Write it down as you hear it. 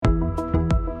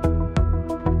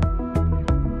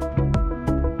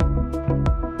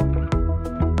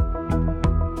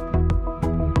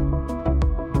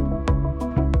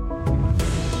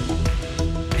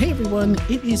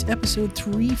everyone. It is episode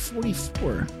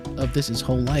 344 of This Is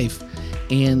Whole Life,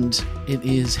 and it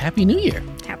is Happy New Year.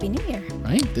 Happy New Year.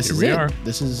 Right? This Here is we it. are.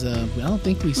 This is, I don't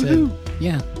think we said,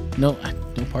 no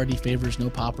party favors, no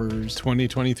poppers.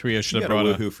 2023, I should You have got a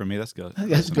brought woohoo for me. That's good.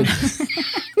 That's good.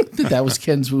 That was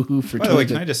Ken's woohoo for By the way, 20.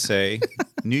 can I just say,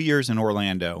 New Year's in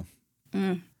Orlando.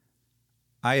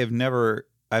 I've never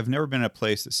been in a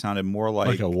place that sounded more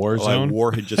like a war zone?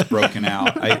 war had just broken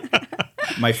out.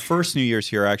 My first New Year's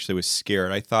here actually was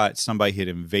scared. I thought somebody had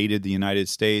invaded the United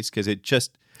States because it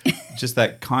just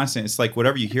that constant. It's like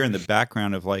whatever you hear in the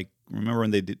background of like. Remember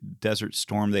when they did Desert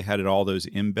Storm? They had all those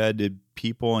embedded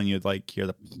people, and you'd like hear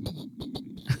the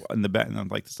in the back, and I'm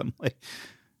like something like.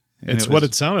 It's what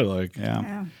it sounded like.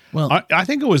 Yeah. Well, I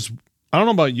think it was, I don't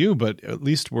know about you, but at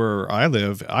least where I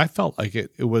live, I felt like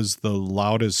it was the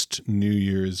loudest New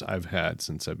Year's I've had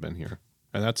since I've been here.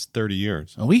 And that's 30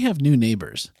 years. we have new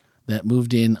neighbors that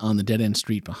moved in on the dead end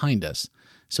street behind us.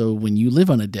 So when you live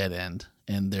on a dead end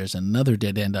and there's another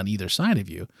dead end on either side of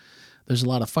you, there's a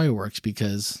lot of fireworks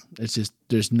because it's just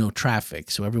there's no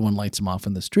traffic. So everyone lights them off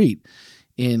in the street.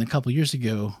 And a couple years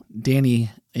ago,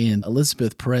 Danny and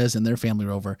Elizabeth Perez and their family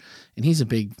were over, and he's a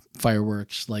big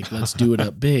fireworks, like, let's do it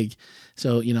up big.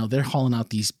 So, they're hauling out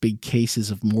these big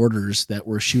cases of mortars that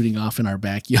we're shooting off in our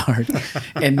backyard.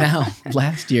 And now,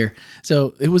 last year,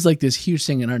 so it was like this huge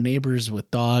thing, and our neighbors with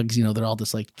dogs, they're all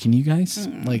just like, can you guys,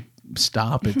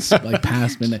 stop? It's like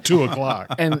past midnight.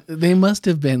 2:00. And they must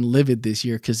have been livid this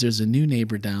year because there's a new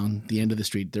neighbor down the end of the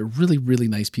street. They're really, really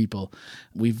nice people.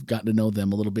 We've gotten to know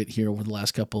them a little bit here over the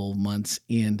last couple of months,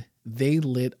 and they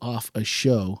lit off a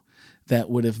show that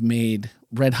would have made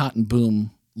Red Hot and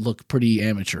Boom look pretty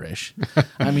amateurish.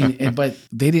 I mean, but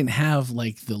they didn't have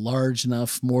like the large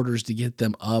enough mortars to get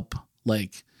them up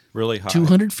like Really high.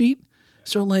 200 feet.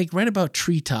 So like right about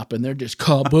treetop, and they're just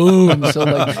kaboom. So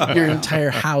like your entire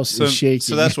house is shaking.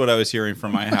 So that's what I was hearing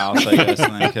from my house, I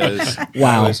guess, because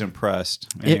Wow. I was impressed.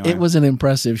 Anyway. It was an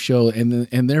impressive show,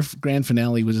 and their grand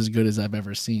finale was as good as I've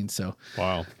ever seen. So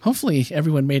Wow. hopefully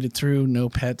everyone made it through. No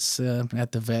pets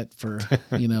at the vet for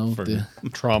For the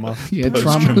trauma.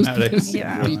 trauma, Post-traumatic.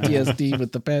 Yeah. PTSD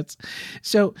with the pets.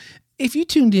 So if you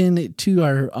tuned in to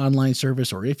our online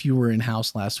service, or if you were in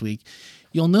house last week,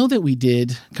 you'll know that we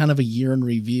did kind of a year in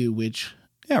review, which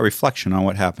Yeah, reflection on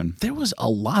what happened, there was a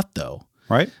lot though.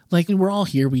 right? Like we're all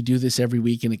here, we do this every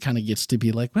week, and it kind of gets to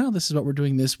be like, well, this is what we're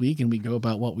doing this week, and we go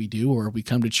about what we do, or we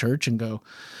come to church and go,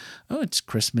 oh, it's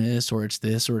Christmas, or it's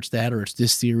this, or it's that, or it's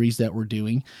this series that we're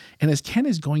doing. And as Ken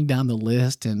is going down the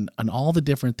list and all the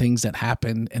different things that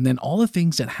happened, and then all the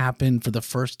things that happened for the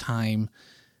first time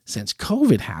since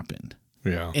COVID happened,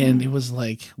 Yeah. and it was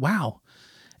like, wow.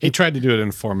 He tried to do it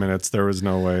in 4 minutes. There was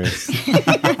no way.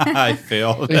 I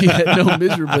failed. Yeah, no,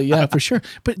 miserably, yeah, for sure.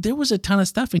 But there was a ton of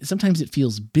stuff. And sometimes it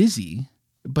feels busy,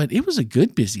 but it was a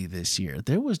good busy this year.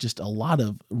 There was just a lot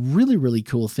of really, really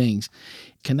cool things.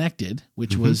 Connected,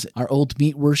 which was our old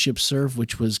Meet Worship Serve,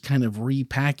 which was kind of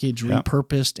repackaged,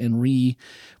 repurposed, and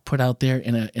put out there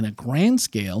in a grand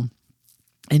scale.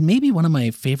 And maybe one of my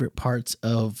favorite parts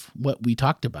of what we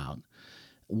talked about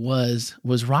was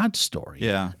Rod's story.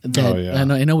 Yeah. That, Oh, yeah.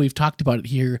 I know we've talked about it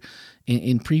here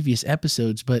in previous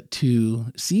episodes, but to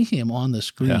see him on the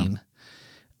screen,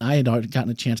 I had already gotten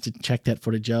a chance to check that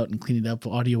footage out and clean it up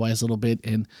audio-wise a little bit.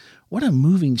 And what a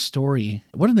moving story.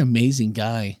 What an amazing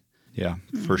guy Yeah,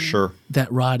 for sure. that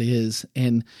Rod is.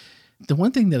 And the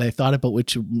one thing that I thought about,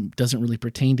 which doesn't really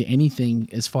pertain to anything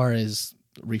as far as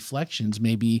reflections,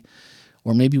 maybe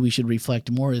we should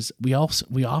reflect more, is we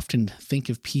often think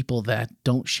of people that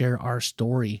don't share our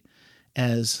story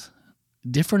as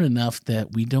different enough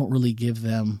that we don't really give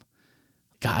them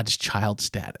God's child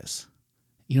status.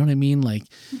 You know what I mean? Like,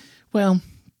 well,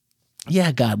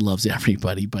 yeah, God loves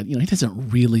everybody, but he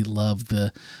doesn't really love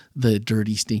the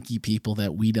dirty, stinky people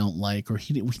that we don't like, or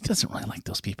he doesn't really like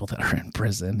those people that are in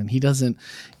prison, and he doesn't.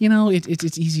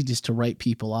 It's easy just to write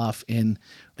people off. And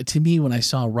to me, when I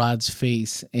saw Rod's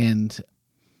face and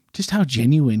just how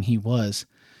genuine he was,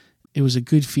 it was a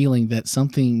good feeling that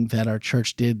something that our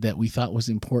church did that we thought was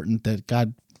important, that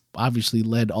God obviously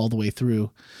led all the way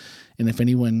through. And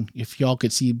if y'all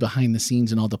could see behind the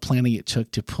scenes and all the planning it took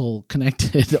to pull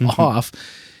Connected off,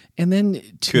 and then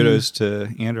Kudos to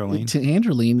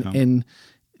Anderline. And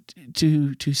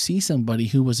to see somebody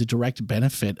who was a direct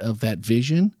benefit of that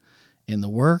vision and the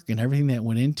work and everything that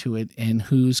went into it, and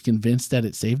who's convinced that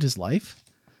it saved his life.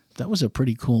 That was a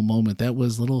pretty cool moment. That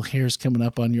was little hairs coming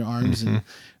up on your arms and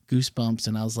goosebumps.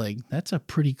 And I was like, that's a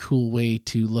pretty cool way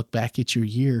to look back at your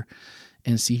year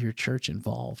and see your church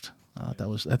involved. I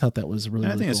thought that was really,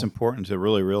 And I really think cool. it's important to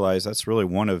really realize that's really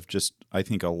one of just, I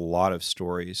think, a lot of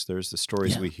stories. There's the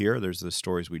stories we hear, there's the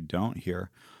stories we don't hear.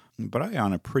 But I,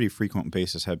 on a pretty frequent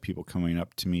basis, have people coming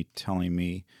up to me telling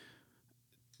me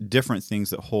different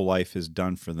things that whole life has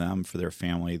done for them, for their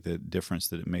family, the difference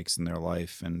that it makes in their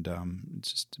life. And it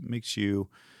just makes you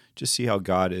just see how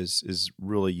God is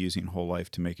really using whole life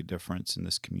to make a difference in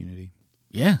this community.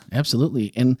 Yeah,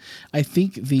 absolutely. And I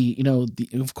think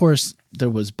of course, there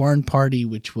was Barn Party,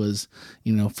 which was,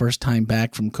 first time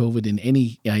back from COVID in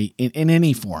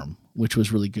any form, which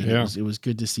was really good. Yeah. It was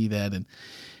good to see that. And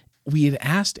we had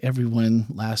asked everyone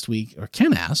last week, or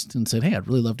Ken asked and said, hey, I'd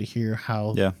really love to hear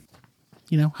how,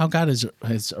 how God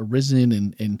has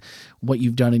arisen and what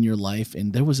you've done in your life.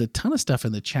 And there was a ton of stuff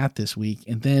in the chat this week.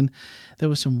 And then there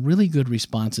was some really good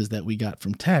responses that we got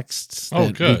from texts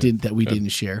that we didn't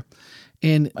share.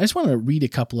 And I just want to read a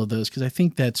couple of those because I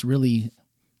think that's really,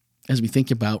 as we think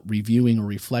about reviewing or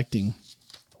reflecting,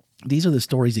 these are the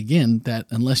stories, again, that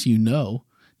unless you know,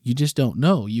 you just don't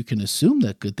know. You can assume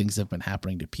that good things have been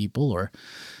happening to people, or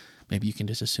maybe you can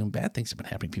just assume bad things have been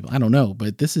happening to people. I don't know,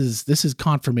 but this is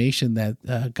confirmation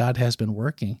that God has been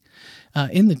working.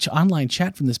 In the online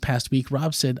chat from this past week,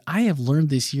 Rob said, I have learned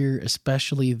this year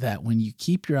especially that when you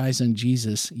keep your eyes on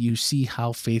Jesus, you see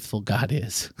how faithful God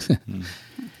is.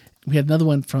 We had another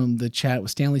one from the chat.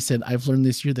 Stanley said, I've learned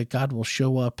this year that God will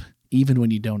show up even when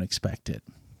you don't expect it.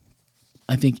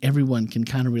 I think everyone can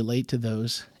kind of relate to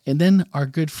those. And then our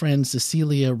good friends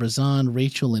Cecilia, Razan,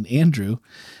 Rachel, and Andrew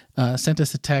sent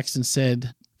us a text and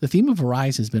said, the theme of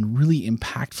Arise has been really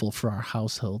impactful for our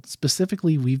household.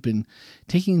 Specifically, we've been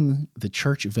taking the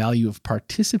church value of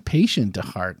participation to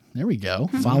heart. There we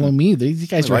go. Follow me. These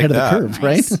guys are ahead of the curve,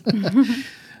 right?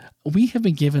 We have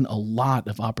been given a lot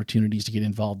of opportunities to get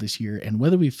involved this year, and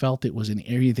whether we felt it was an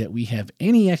area that we have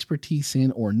any expertise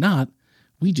in or not,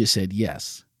 we just said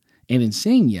yes. And in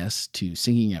saying yes to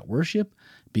singing at worship,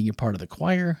 being a part of the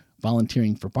choir,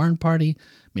 volunteering for Barn Party,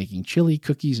 making chili,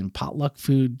 cookies, and potluck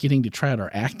food, getting to try out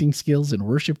our acting skills in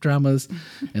worship dramas,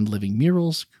 and living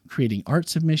murals, creating art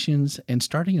submissions, and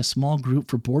starting a small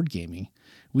group for board gaming,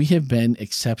 we have been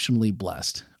exceptionally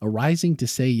blessed. Arising to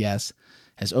say yes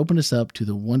has opened us up to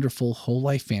the wonderful whole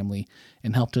life family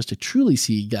and helped us to truly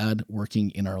see God working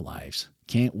in our lives.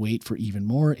 Can't wait for even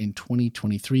more in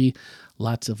 2023.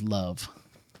 Lots of love.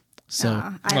 So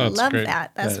I love great.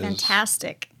 that. That's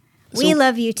fantastic. We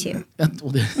love you too.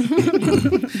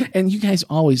 And you guys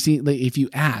always see, like, if you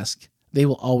ask, they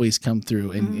will always come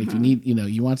through. And if you need,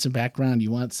 you want some background,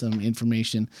 you want some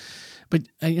information. But,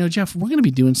 Jeff, we're going to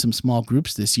be doing some small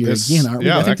groups this year again, aren't we?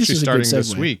 Yeah, I think actually this is starting a good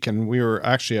this segue. week.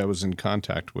 And I was in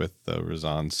contact with the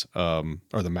Razans,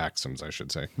 or the Maxims, I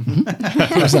should say.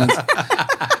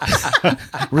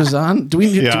 Razan, do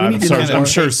we need I'm to know more? I'm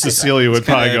sure Cecilia would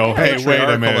probably go, hey, wait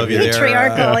a patriarchal of you minute. there.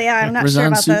 Patriarchal, yeah, I'm not sure Razan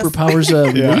about this.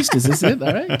 Superpowers Waste, is this it?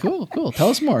 All right, cool. Tell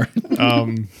us more.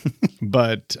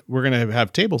 But we're going to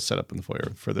have tables set up in the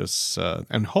foyer for this.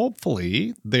 And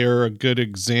hopefully they're a good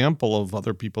example of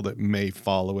other people that may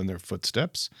follow in their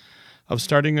footsteps of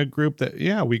starting a group that,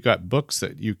 we got books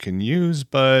that you can use,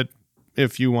 but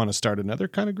if you want to start another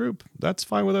kind of group, that's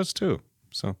fine with us too.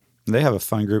 So They have a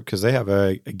fun group because they have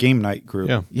a game night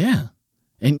group. Yeah.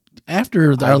 And after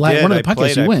one of the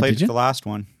podcasts you went, played did you? the last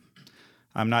one.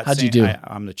 I'm not How'd saying you do?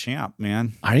 I'm the champ,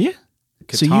 man. Are you?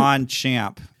 Catan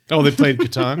champ. Oh, they played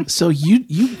Catan? So you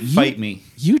Fight me.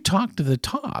 You talk to the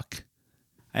talk.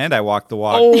 And I walk the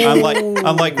walk.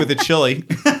 Unlike with the chili.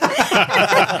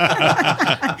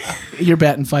 You're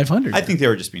batting 500. I think they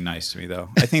were just being nice to me, though.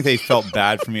 I think they felt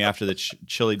bad for me after the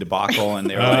chili debacle, and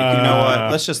they were like, you know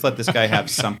what? Let's just let this guy have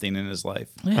something in his life.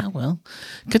 Yeah, well,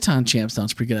 Catan Champ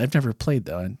sounds pretty good. I've never played,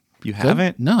 though. You Good?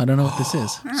 haven't? No, I don't know what this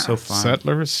is. So fun.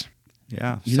 Settlers?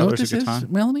 Yeah. You know what Settlers this of is, Catan.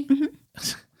 Melanie?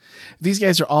 These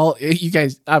guys are all, you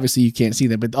guys, obviously you can't see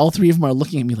them, but all three of them are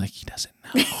looking at me like, he doesn't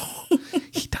know.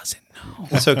 He doesn't know.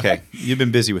 That's okay. You've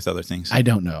been busy with other things. I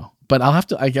don't know. But I'll have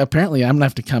to, apparently I'm going to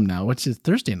have to come now, which is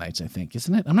Thursday nights, I think,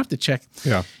 isn't it? I'm going to have to check.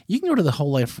 Yeah. You can go to the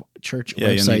Whole Life Church Yeah,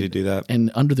 website. you'll need to do that. And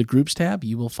under the groups tab,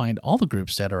 you will find all the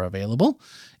groups that are available.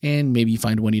 And maybe you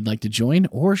find one you'd like to join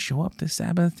or show up this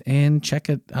Sabbath and check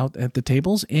it out at the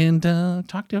tables and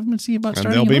talk to them and see about And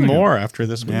starting there'll be another group. more after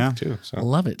this week, Yeah. too. I So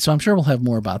love it. So I'm sure we'll have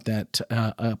more about that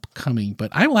upcoming. But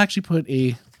I will actually put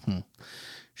a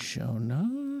show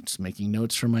notes, making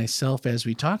notes for myself as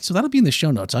we talk. So that'll be in the show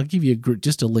notes. I'll give you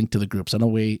just a link to the groups. That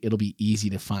way it'll be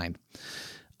easy to find.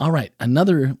 All right.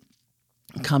 Another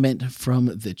comment from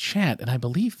the chat, and I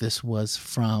believe this was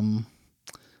from,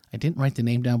 I didn't write the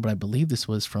name down, but I believe this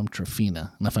was from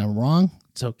Trofina. And if I'm wrong,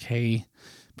 it's okay,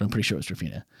 but I'm pretty sure it was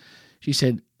Trofina. She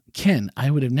said, Ken,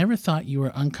 I would have never thought you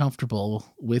were uncomfortable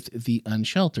with the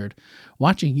unsheltered.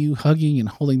 Watching you hugging and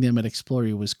holding them at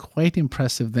Exploria was quite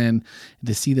impressive then,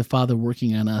 to see the Father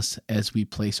working on us as we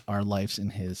place our lives in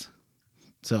his.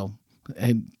 So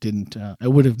I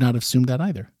would have not assumed that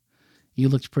either. You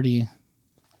looked pretty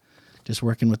just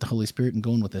working with the Holy Spirit and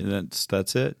going with it.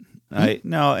 That's it.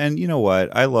 No, and you know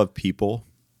what? I love people.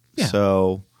 Yeah.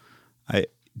 So I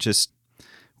just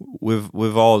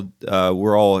we're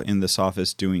all in this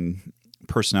office doing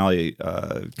personality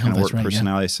kind of work, right,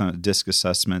 personality some disc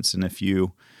assessments, and if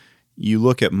you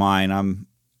look at mine, I'm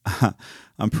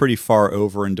pretty far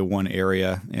over into one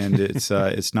area, and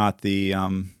it's not the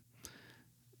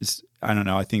I don't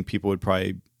know. I think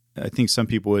some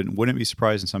people wouldn't be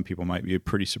surprised, and some people might be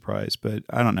pretty surprised. But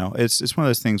I don't know. It's one of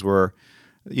those things where,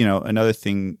 another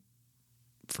thing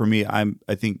for me, I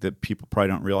think that people probably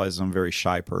don't realize I'm a very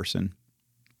shy person,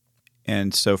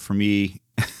 and so for me,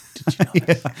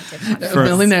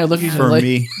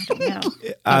 me,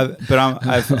 I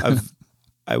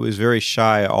was very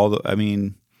shy.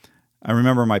 I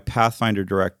remember my Pathfinder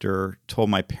director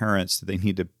told my parents that they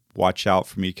need to watch out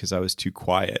for me because I was too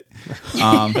quiet.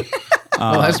 Well,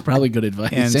 that's probably good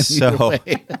advice. And so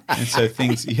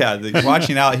things,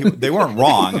 watching out, they weren't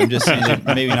wrong. I'm just saying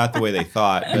maybe not the way they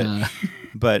thought,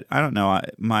 but I don't know.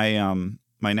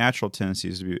 My natural tendency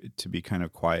is to be kind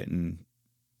of quiet, and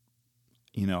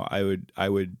I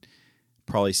would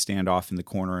probably stand off in the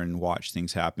corner and watch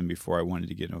things happen before I wanted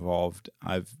to get involved.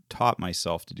 I've taught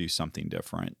myself to do something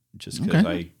different just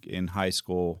because in high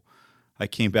school, I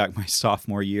came back my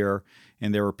sophomore year,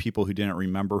 and there were people who didn't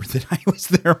remember that I was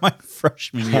there my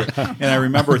freshman year. And I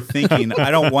remember thinking,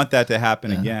 I don't want that to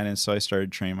happen again. And so I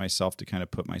started training myself to kind of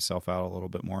put myself out a little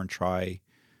bit more and try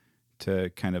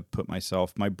to kind of put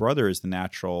myself. My brother is the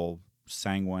natural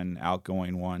sanguine,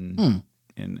 outgoing one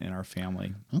in our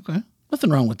family. Okay. Nothing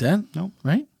wrong with that. No.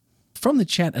 Right? From the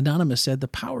chat, Anonymous said, the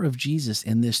power of Jesus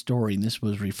in this story, and this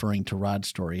was referring to Rod's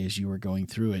story as you were going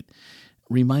through it,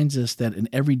 reminds us that an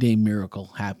everyday miracle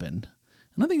happened.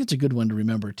 And I think that's a good one to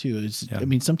remember too. I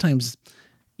mean, sometimes,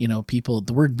 people,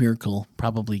 the word miracle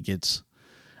probably gets,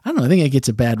 I think it gets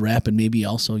a bad rap and maybe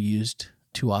also used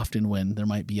too often when there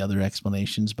might be other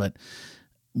explanations. But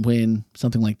when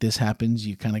something like this happens,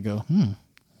 you kind of go,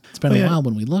 it's been a while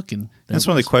when we look. And that's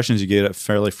one of the questions you get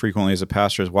fairly frequently as a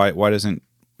pastor is why doesn't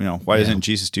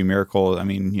Jesus do miracles? I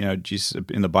mean, Jesus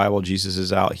in the Bible, Jesus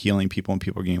is out healing people and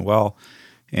people are getting well.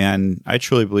 And I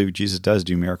truly believe Jesus does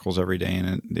do miracles every day,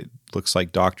 and it looks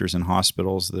like doctors in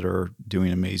hospitals that are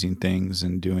doing amazing things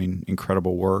and doing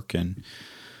incredible work, and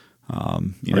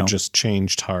or just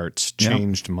changed hearts,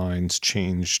 changed minds,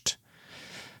 changed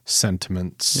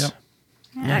sentiments.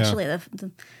 Yep. Actually,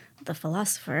 the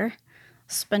philosopher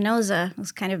Spinoza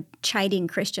was kind of chiding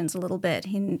Christians a little bit,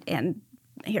 and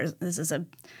this is a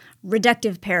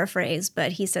reductive paraphrase,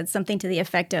 but he said something to the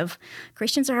effect of,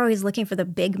 Christians are always looking for the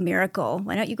big miracle.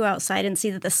 Why don't you go outside and see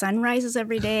that the sun rises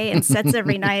every day and sets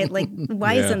every night? Like,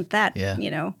 why isn't that,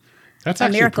 that's a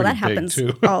miracle that happens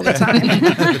all the time?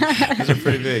 Those are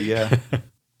pretty big, yeah.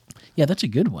 Yeah, that's a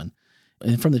good one.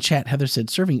 And from the chat, Heather said,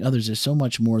 serving others is so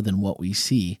much more than what we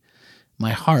see.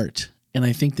 My heart. And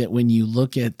I think that when you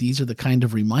look at, these are the kind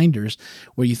of reminders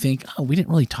where you think, we didn't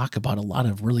really talk about a lot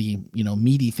of really,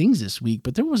 meaty things this week,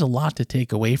 but there was a lot to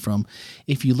take away from.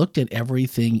 If you looked at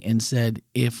everything and said,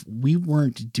 if we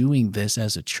weren't doing this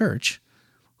as a church,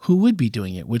 who would be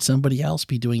doing it? Would somebody else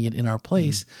be doing it in our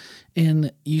place?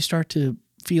 And you start to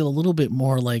feel a little bit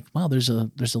more like, wow, there's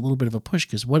a little bit of a push.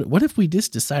 Because what if we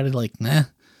just decided like, nah,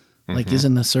 like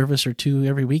isn't a service or two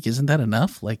every week, isn't that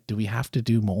enough? Like, do we have to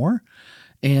do more?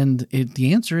 And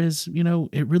the answer is,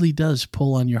 it really does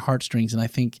pull on your heartstrings. And I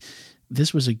think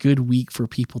this was a good week for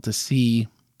people to see.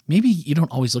 Maybe you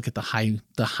don't always look at the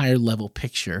higher level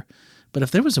picture, but if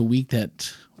there was a week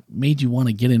that made you want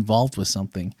to get involved with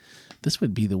something, this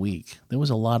would be the week. There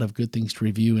was a lot of good things to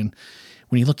review. And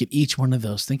when you look at each one of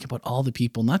those, think about all the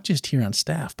people, not just here on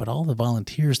staff, but all the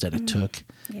volunteers that it took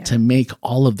to make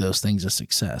all of those things a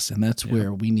success. And that's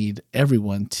where we need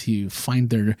everyone to find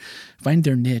their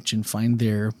niche and find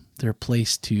their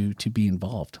place to be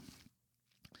involved.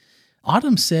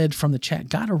 Autumn said from the chat,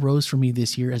 God arose for me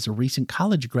this year as a recent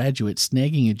college graduate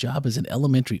snagging a job as an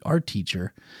elementary art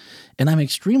teacher. And I'm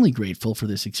extremely grateful for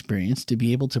this experience to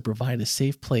be able to provide a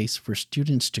safe place for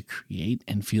students to create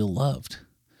and feel loved.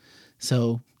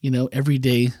 So,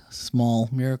 everyday small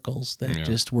miracles that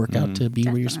just work out to be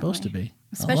where you're supposed to be.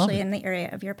 Especially in the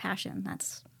area of your passion.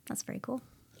 That's very cool.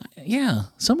 Yeah.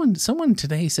 Someone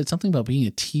today said something about being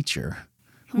a teacher.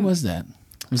 Who was that?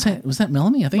 Was that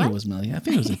Melanie? I think it was Melanie. I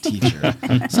think it was a teacher.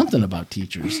 Something about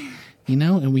teachers. And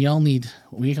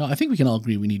I think we can all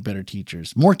agree we need better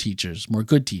teachers, more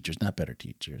good teachers, not better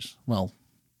teachers. Well,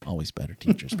 always better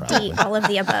teachers, probably. All of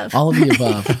the above. All of the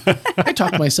above. I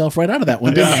talked myself right out of that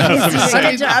one, didn't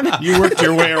I? Good job. You worked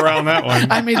your way around that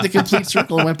one. I made the complete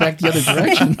circle and went back the other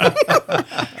direction.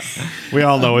 We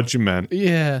all know what you meant.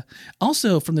 Yeah.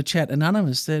 Also from the chat,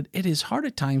 Anonymous said, it is hard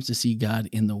at times to see God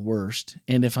in the worst,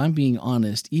 and if I'm being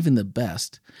honest, even the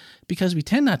best, because we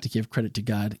tend not to give credit to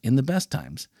God in the best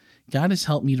times. God has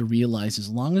helped me to realize as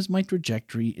long as my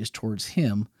trajectory is towards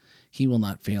Him, He will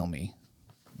not fail me.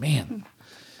 Man.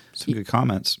 Some good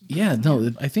comments. Yeah,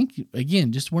 no, I think,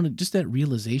 again, just that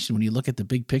realization when you look at the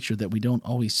big picture that we don't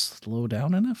always slow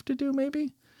down enough to do,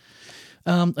 maybe.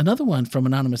 Another one from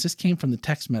Anonymous. This came from the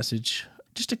text message.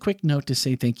 Just a quick note to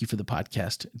say thank you for the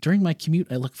podcast. During my commute,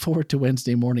 I look forward to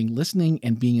Wednesday morning listening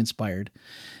and being inspired.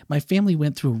 My family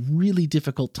went through a really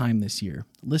difficult time this year.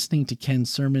 Listening to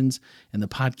Ken's sermons and the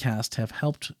podcast have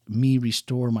helped me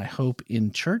restore my hope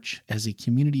in church as a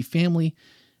community family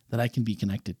that I can be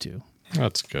connected to.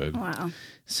 That's good. Wow.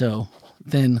 So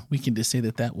then we can just say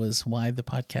that was why the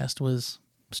podcast was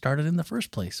started in the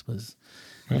first place, was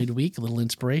midweek, a little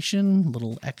inspiration, a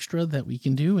little extra that we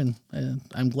can do. And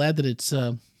I'm glad that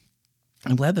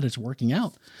it's working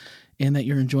out and that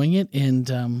you're enjoying it.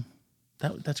 And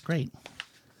that's great.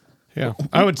 Yeah.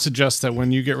 I would suggest that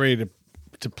when you get ready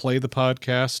to play the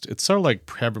podcast, it's sort of like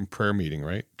having prayer meeting,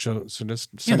 right? So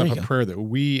just set up a prayer that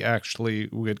we actually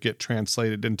would get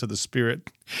translated into the Spirit,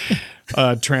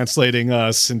 translating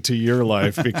us into your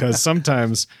life. Because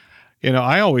sometimes,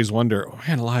 I always wonder,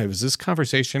 man alive, is this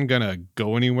conversation going to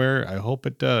go anywhere? I hope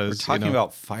it does. We're talking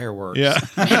about fireworks. Yeah,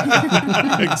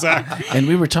 exactly. And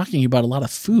we were talking about a lot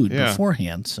of food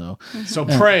beforehand. So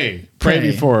pray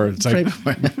before. It's pray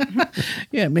like, before.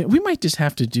 Yeah, we might just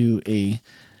have to do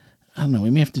we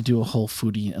may have to do a whole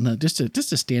foodie, just a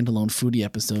standalone foodie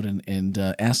episode, and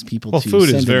ask people. Well, to food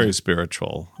send is in very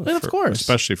spiritual, of course,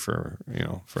 especially for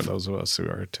those of us who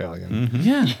are Italian. Mm-hmm.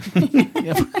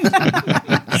 Yeah.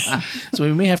 So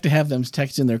we may have to have them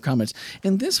text in their comments.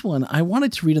 And this one, I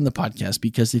wanted to read in the podcast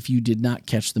because if you did not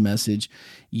catch the message,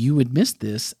 you would miss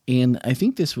this. And I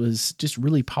think this was just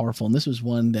really powerful. And this was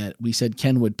one that we said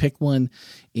Ken would pick one,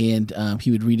 and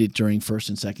he would read it during first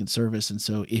and second service. And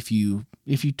so if you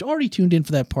already tuned in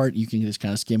for that part, you can just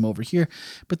kind of skim over here.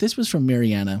 But this was from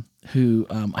Mariana, who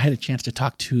I had a chance to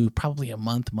talk to probably a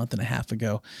month and a half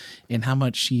ago, and how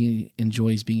much she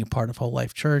enjoys being a part of Whole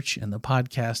Life Church and the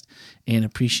podcast and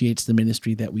appreciates the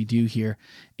ministry that we do here.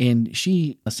 And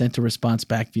she sent a response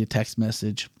back via text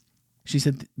message. She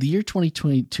said, the year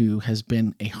 2022 has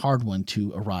been a hard one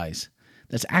to arise.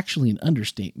 That's actually an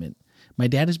understatement. My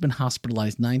dad has been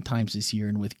hospitalized 9 times this year,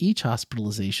 and with each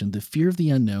hospitalization, the fear of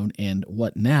the unknown and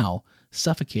what now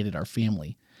suffocated our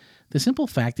family. The simple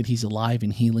fact that he's alive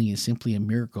and healing is simply a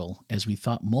miracle, as we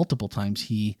thought multiple times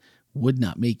he would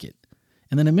not make it.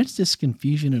 And then amidst this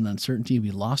confusion and uncertainty,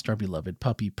 we lost our beloved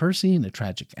puppy Percy in a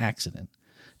tragic accident.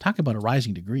 Talk about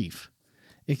arising to grief.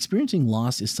 Experiencing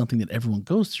loss is something that everyone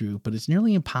goes through, but it's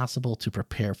nearly impossible to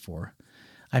prepare for.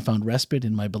 I found respite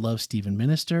in my beloved Stephen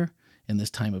Minister in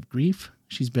this time of grief.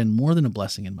 She's been more than a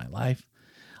blessing in my life.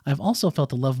 I've also felt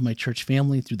the love of my church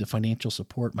family through the financial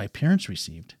support my parents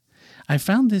received. I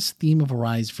found this theme of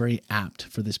arise very apt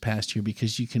for this past year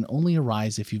because you can only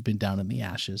arise if you've been down in the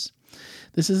ashes.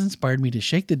 This has inspired me to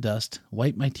shake the dust,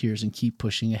 wipe my tears, and keep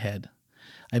pushing ahead.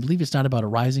 I believe it's not about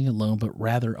arising alone, but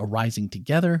rather arising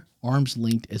together, arms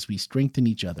linked as we strengthen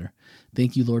each other.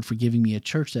 Thank you, Lord, for giving me a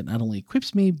church that not only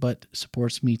equips me, but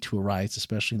supports me to arise,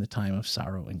 especially in the time of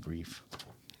sorrow and grief.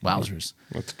 Wowzers.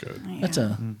 That's good.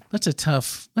 Yeah. That's a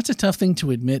tough thing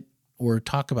to admit or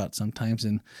talk about sometimes.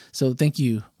 And so thank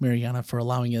you, Mariana, for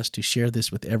allowing us to share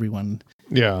this with everyone.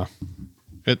 Yeah.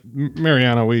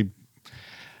 Mariana, we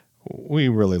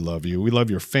really love you. We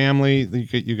love your family.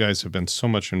 You guys have been so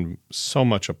much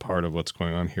a part of what's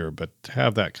going on here, but to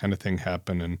have that kind of thing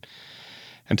happen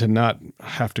and to not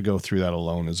have to go through that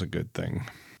alone is a good thing.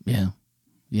 Yeah.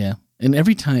 Yeah. And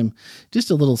every time, just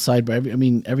a little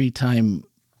sidebar, every time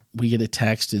we get a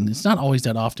text, and it's not always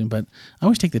that often, but I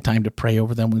always take the time to pray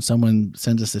over them when someone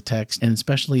sends us a text. And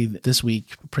especially this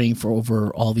week, praying for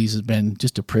over all these has been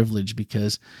just a privilege,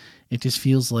 because it just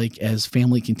feels like as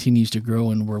family continues to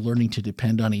grow and we're learning to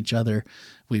depend on each other,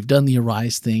 we've done the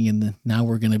Arise thing, and now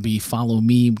we're going to be Follow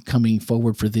Me coming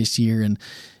forward for this year. And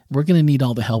we're going to need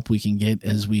all the help we can get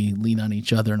as we lean on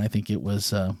each other. And I think it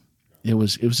was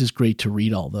just great to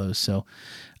read all those. So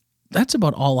that's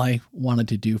about all I wanted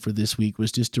to do for this week,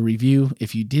 was just to review.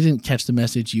 If you didn't catch the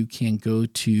message, you can go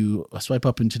to swipe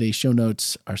up in today's show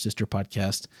notes, our sister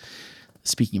podcast,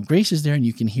 Speaking of Grace is there, and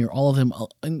you can hear all of them.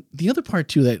 And the other part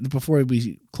too, that before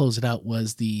we close it out,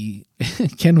 was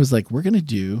Ken was like, we're going to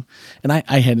do, and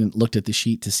I hadn't looked at the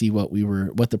sheet to see what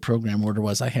the program order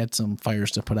was. I had some fires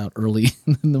to put out early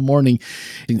in the morning.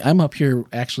 And I'm up here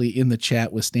actually in the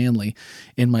chat with Stanley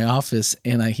in my office,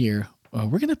 and I hear,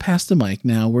 we're going to pass the mic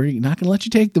now. We're not going to let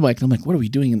you take the mic. And I'm like, what are we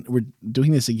doing? And we're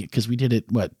doing this again because we did it,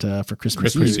 for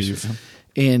Christmas Eve.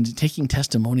 And taking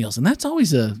testimonials. And that's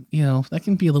always that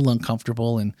can be a little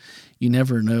uncomfortable, and you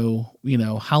never know,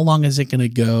 how long is it going to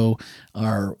go,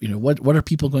 or, what are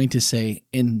people going to say?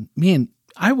 And man,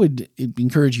 I would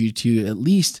encourage you to at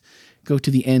least go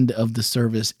to the end of the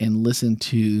service and listen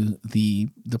to the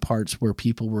parts where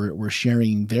people were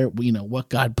sharing their, what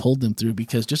God pulled them through,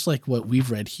 because just like what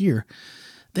we've read here,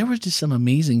 there were just some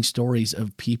amazing stories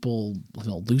of people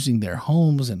losing their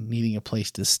homes and needing a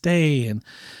place to stay. And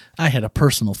I had a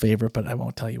personal favorite, but I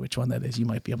won't tell you which one that is. You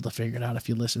might be able to figure it out if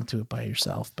you listen to it by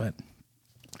yourself. But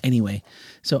anyway,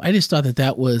 so I just thought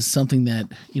that was something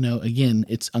that, again,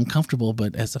 it's uncomfortable,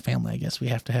 but as a family, I guess we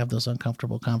have to have those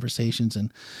uncomfortable conversations.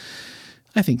 And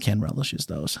I think Ken relishes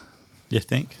those. You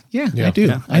think? Yeah, I do.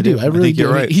 Yeah, I do. I really think do.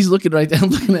 you're right. He's looking right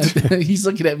down, he's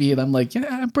looking at me, and I'm like, yeah,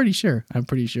 I'm pretty sure.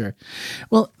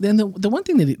 Well, then the one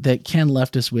thing that Ken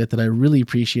left us with that I really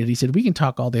appreciated, he said, we can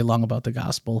talk all day long about the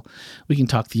gospel. We can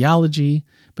talk theology,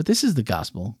 but this is the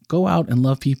gospel. Go out and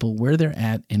love people where they're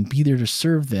at and be there to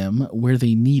serve them where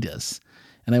they need us.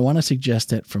 And I want to suggest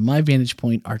that from my vantage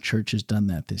point, our church has done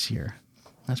that this year.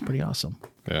 That's pretty awesome.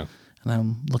 Yeah. And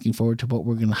I'm looking forward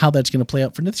to how that's going to play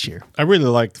out for this year. I really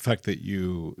like the fact that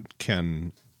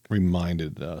Ken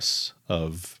reminded us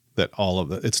of that all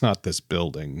of it's not this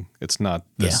building. It's not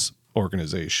this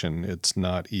organization. It's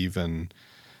not even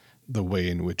the way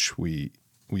in which we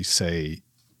say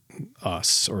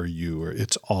us or you, or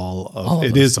it's all of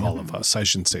it is all of us. I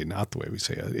shouldn't say not the way we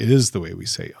say it. It is the way we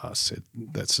say us.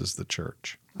 This is the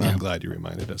church. I'm glad you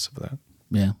reminded us of that.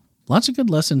 Yeah. Lots of good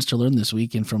lessons to learn this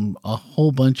weekend from a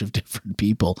whole bunch of different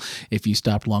people if you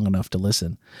stopped long enough to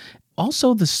listen.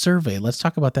 Also, the survey. Let's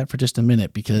talk about that for just a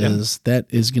minute, because that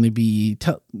is going to be...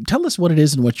 Tell us what it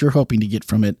is and what you're hoping to get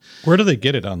from it. Where do they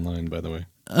get it online, by the way?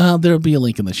 There'll be a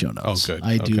link in the show notes. Oh, good.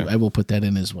 I will put that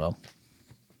in as well.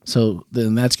 So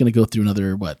then that's going to go through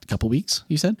another, couple weeks,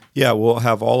 you said? Yeah, we'll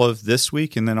have all of this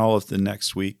week and then all of the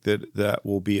next week that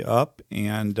will be up.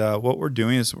 And what we're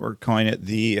doing is we're calling it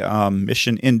the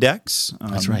Mission Index.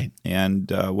 That's right.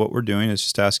 And what we're doing is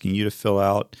just asking you to fill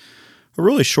out a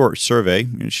really short survey.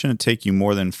 It shouldn't take you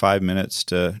more than 5 minutes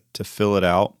to fill it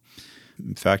out.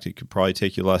 In fact, it could probably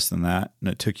take you less than that. And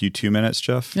it took you 2 minutes,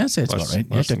 Jeff? Yeah, I'd say it's about right.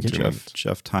 Less than 2 minutes.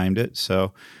 Jeff timed it.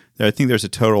 So I think there's a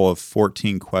total of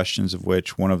 14 questions, of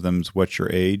which one of them is what's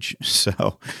your age.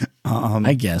 So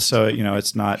I guess. So,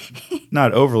 it's not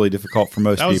overly difficult for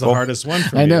most people. That was the hardest one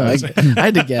for me. I know. I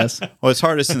had to guess. Well, it's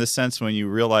hardest in the sense when you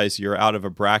realize you're out of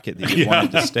a bracket that you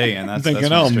wanted to stay in. I'm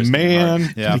thinking, oh,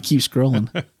 man. Yeah. You keep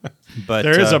scrolling. But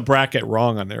there is a bracket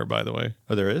wrong on there, by the way.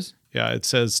 Oh, there is? Yeah, it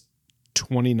says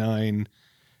 29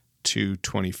 to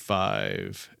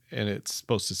 25. And it's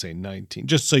supposed to say 19.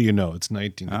 Just so you know, it's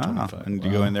 19 to 25. And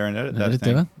you go in there and edit that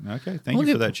thing. Okay, thank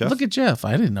you for that, Jeff. Look at Jeff.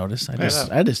 I didn't notice.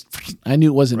 I knew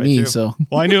it wasn't me. too. So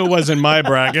Well, I knew it wasn't my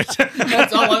bracket.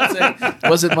 that's all I'm saying. It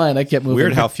wasn't mine. I kept moving.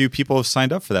 Weird how few people have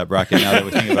signed up for that bracket now that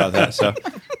we think about that. So,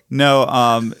 no,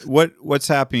 what's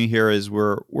happening here is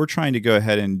we're trying to go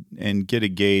ahead and get a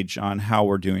gauge on how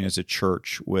we're doing as a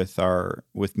church with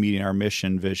meeting our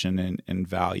mission, vision, and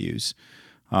values.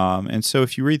 And so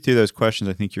if you read through those questions,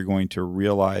 I think you're going to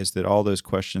realize that all those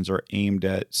questions are aimed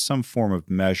at some form of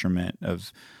measurement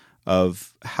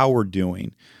of how we're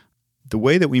doing. The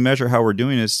way that we measure how we're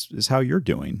doing is how you're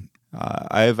doing.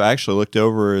 I've actually looked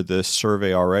over this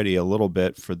survey already a little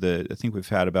bit I think we've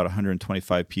had about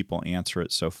 125 people answer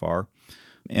it so far.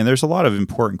 And there's a lot of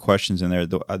important questions in there.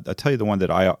 I'll tell you the one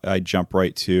that I jump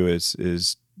right to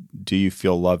is do you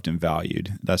feel loved and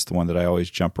valued? That's the one that I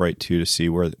always jump right to see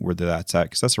where that's at,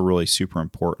 because that's a really super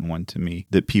important one to me,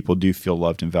 that people do feel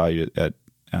loved and valued at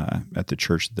the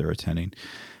church that they're attending.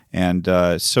 And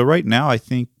so right now, I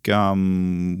think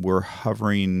we're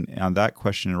hovering on that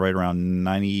question right around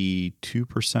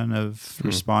 92% of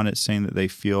respondents saying that they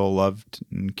feel loved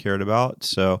and cared about.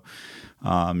 So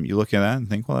you look at that and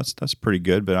think, well, that's pretty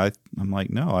good. But I'm like,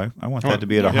 no, I want that to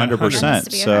be at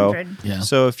 100%.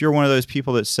 So if you're one of those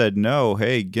people that said no,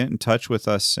 hey, get in touch with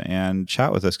us and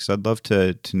chat with us, because I'd love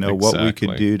to know what we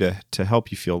could do to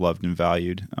help you feel loved and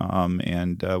valued,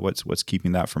 and what's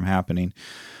keeping that from happening.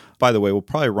 By the way, we'll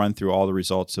probably run through all the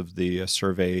results of the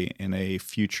survey in a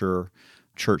future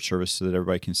church service so that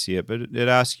everybody can see it. But it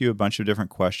asks you a bunch of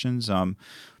different questions.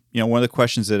 one of the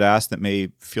questions that asked that may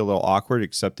feel a little awkward,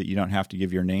 except that you don't have to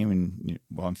give your name. And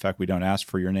well, in fact, we don't ask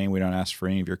for your name. We don't ask for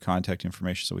any of your contact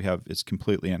information. So it's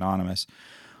completely anonymous.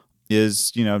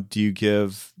 Is, do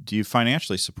you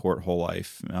financially support Whole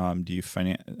Life? Do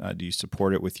you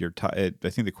support it with your tithe? I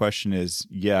think the question is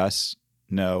yes,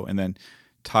 no, and then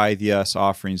tithe, yes,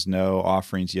 offerings, no,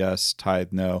 offerings, yes, tithe,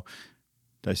 no.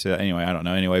 Did I say that? Anyway, I don't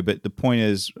know. Anyway, but the point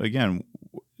is, again,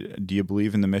 do you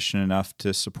believe in the mission enough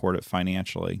to support it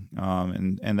financially?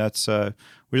 And that's we're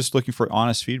just looking for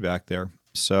honest feedback there.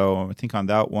 So I think on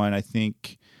that one,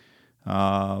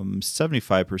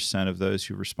 75% of those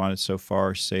who responded so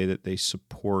far say that they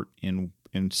support in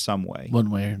some way. One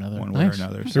way or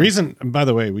another. The reason, by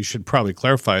the way, we should probably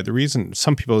clarify, the reason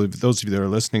some people, those of you that are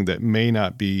listening that may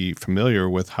not be familiar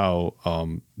with how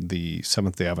the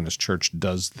Seventh-day Adventist Church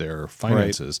does their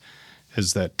finances,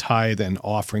 is that tithe and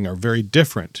offering are very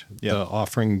different. Yep. The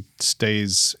offering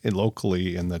stays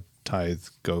locally and the tithe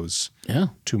goes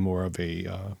to more of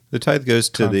a the tithe goes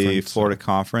to the conference. Florida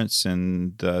Conference,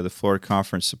 and the Florida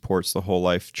Conference supports the Whole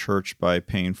Life Church by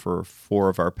paying for 4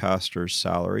 of our pastors'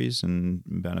 salaries and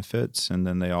benefits, and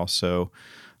then they also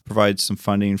provide some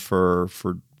funding for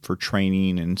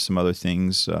training and some other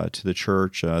things to the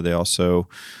church. They also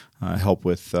help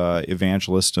with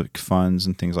evangelistic funds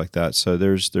and things like that. So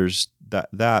there's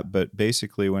that, but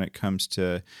basically when it comes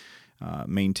to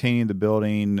maintaining the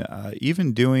building,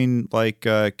 even doing like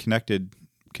our connected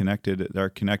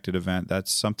event,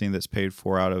 that's something that's paid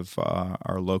for out of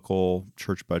our local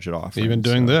church budget offering. even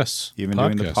doing doing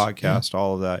the podcast,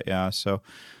 all of that. Yeah. So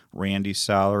Randy's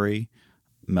salary,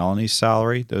 Melanie's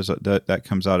salary, that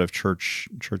comes out of church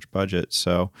budget.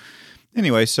 So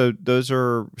anyway, so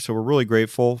we're really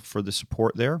grateful for the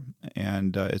support there,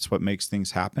 and it's what makes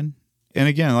things happen. And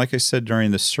again, like I said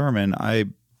during the sermon, I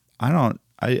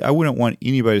wouldn't want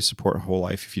anybody to support Whole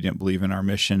Life if you didn't believe in our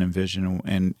mission and vision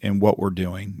and what we're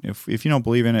doing. If you don't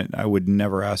believe in it, I would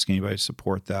never ask anybody to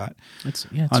support that.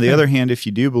 On the other hand, if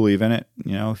you do believe in it,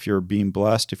 if you're being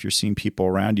blessed, if you're seeing people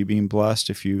around you being blessed,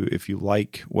 if you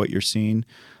like what you're seeing,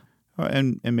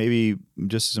 and maybe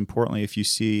just as importantly, if you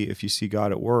see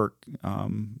God at work,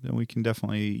 then we can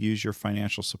definitely use your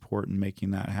financial support in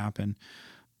making that happen.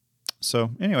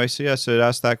 So anyway, so it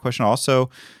asked that question.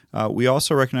 Also, we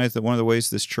also recognize that one of the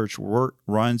ways this church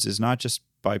runs is not just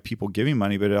by people giving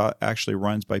money, but it actually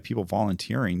runs by people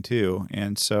volunteering too.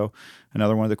 And so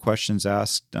another one of the questions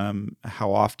asked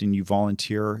how often you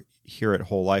volunteer here at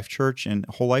Whole Life Church. And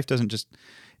Whole Life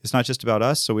it's not just about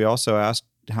us. So we also asked,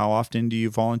 how often do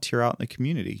you volunteer out in the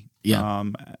community?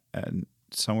 And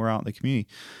somewhere out in the community.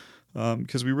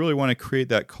 Because we really want to create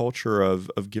that culture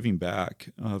of giving back,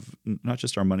 of not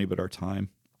just our money, but our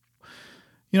time.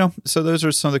 So those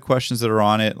are some of the questions that are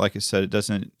on it. Like I said, it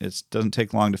doesn't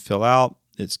take long to fill out.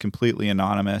 It's completely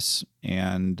anonymous,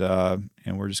 and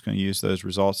we're just going to use those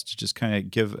results to just kind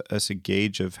of give us a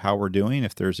gauge of how we're doing,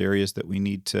 if there's areas that we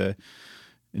need to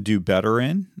do better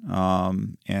in,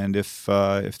 and if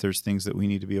there's things that we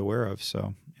need to be aware of.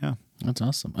 So yeah. That's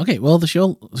awesome. Okay, well, the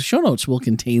show notes will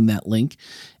contain that link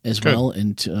as well,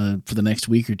 and for the next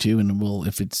week or two, and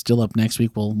if it's still up next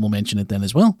week, we'll mention it then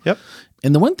as well. Yep.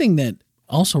 And the one thing that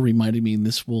also reminded me, and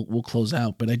this we'll close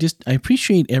out, but I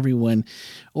appreciate everyone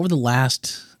over the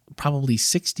last probably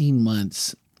 16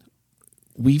 months.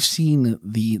 We've seen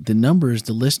the numbers,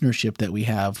 the listenership that we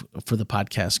have for the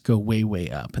podcast go way, way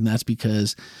up, and that's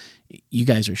because you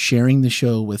guys are sharing the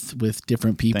show with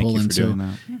different people. Thank you and for doing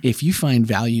that. If you find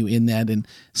value in that, and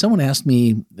someone asked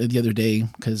me the other day,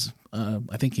 because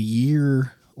I think a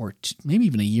year or maybe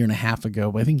even a year and a half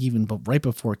ago, I think even right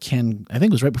before Ken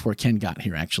got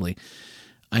here, actually,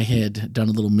 I had done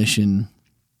a little mission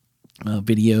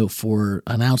video for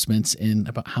announcements and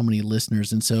about how many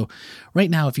listeners. And so right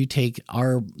now, if you take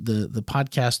the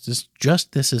podcast,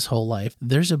 This Is Whole Life,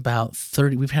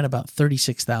 we've had about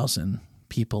 36,000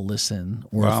 people listen,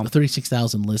 or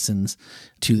 36,000 listens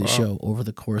to the show over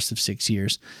the course of 6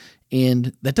 years.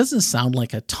 And that doesn't sound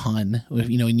like a ton, and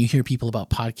you hear people about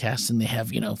podcasts and they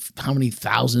have, how many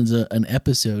thousands an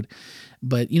episode,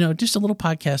 but, just a little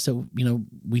podcast that,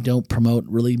 we don't promote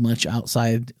really much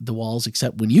outside the walls,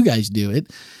 except when you guys do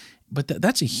it. But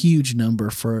that's a huge number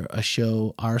for a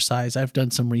show our size. I've done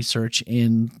some research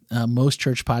in most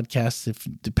church podcasts. If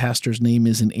the pastor's name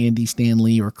isn't Andy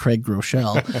Stanley or Craig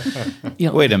Groeschel,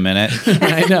 Wait a minute.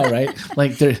 I know, right?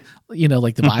 Like they're,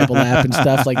 like the Bible app and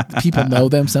stuff. Like people know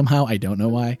them somehow. I don't know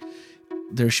why.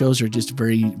 Their shows are just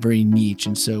very, very niche.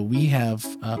 And so we have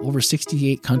over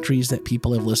 68 countries that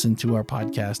people have listened to our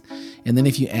podcast. And then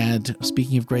if you add,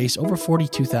 speaking of grace, over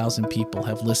 42,000 people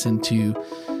have listened to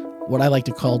what I like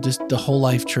to call just the whole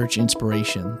life church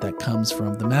inspiration that comes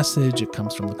from the message, it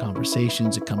comes from the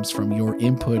conversations, it comes from your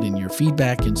input and your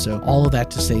feedback. And so all of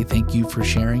that to say thank you for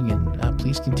sharing, and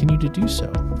please continue to do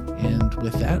so. And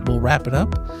with that, we'll wrap it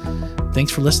up.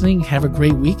 Thanks for listening. Have a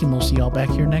great week, and we'll see y'all back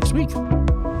here next week.